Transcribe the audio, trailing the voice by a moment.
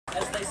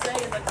they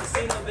say in the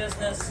casino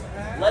business,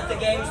 let the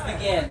games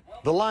begin.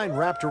 The line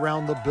wrapped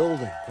around the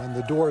building when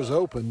the doors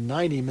opened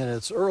 90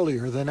 minutes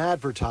earlier than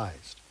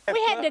advertised.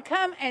 We had to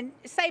come and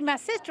save my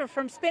sister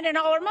from spending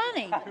all her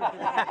money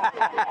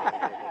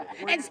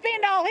and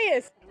spend all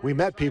his. We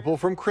met people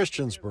from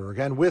Christiansburg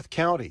and Wythe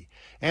County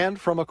and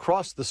from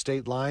across the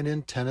state line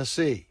in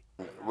Tennessee.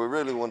 We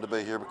really wanted to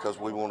be here because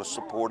we want to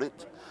support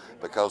it,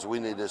 because we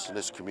need this in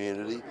this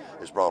community.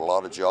 It's brought a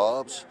lot of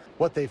jobs.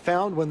 What they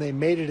found when they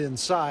made it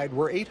inside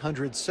were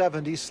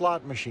 870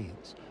 slot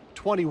machines,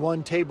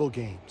 21 table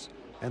games,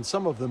 and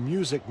some of the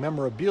music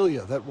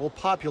memorabilia that will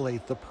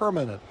populate the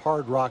permanent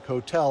Hard Rock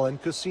Hotel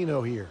and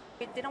Casino here.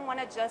 We didn't want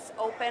to just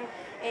open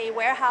a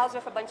warehouse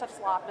with a bunch of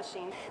slot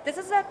machines. This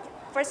is a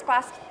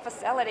first-class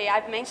facility.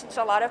 I've mentioned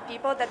to a lot of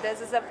people that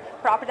this is a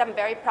property I'm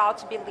very proud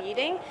to be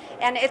leading,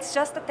 and it's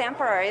just a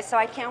temporary, so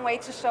I can't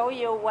wait to show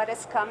you what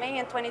is coming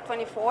in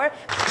 2024.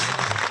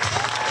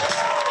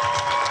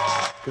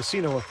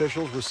 Casino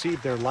officials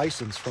received their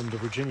license from the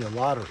Virginia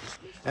Lottery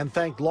and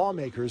thanked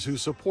lawmakers who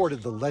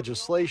supported the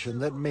legislation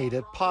that made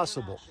it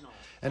possible.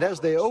 And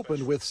as they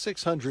opened with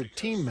 600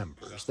 team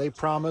members, they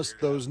promised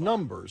those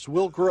numbers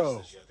will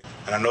grow.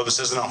 And I know this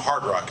isn't a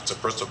Hard Rock, it's a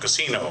Bristol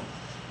Casino,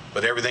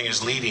 but everything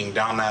is leading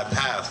down that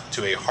path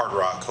to a Hard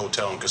Rock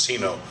Hotel and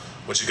Casino,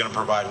 which is going to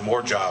provide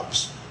more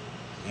jobs,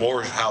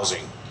 more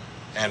housing,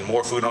 and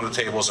more food on the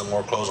tables and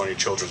more clothes on your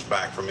children's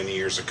back for many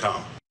years to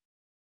come.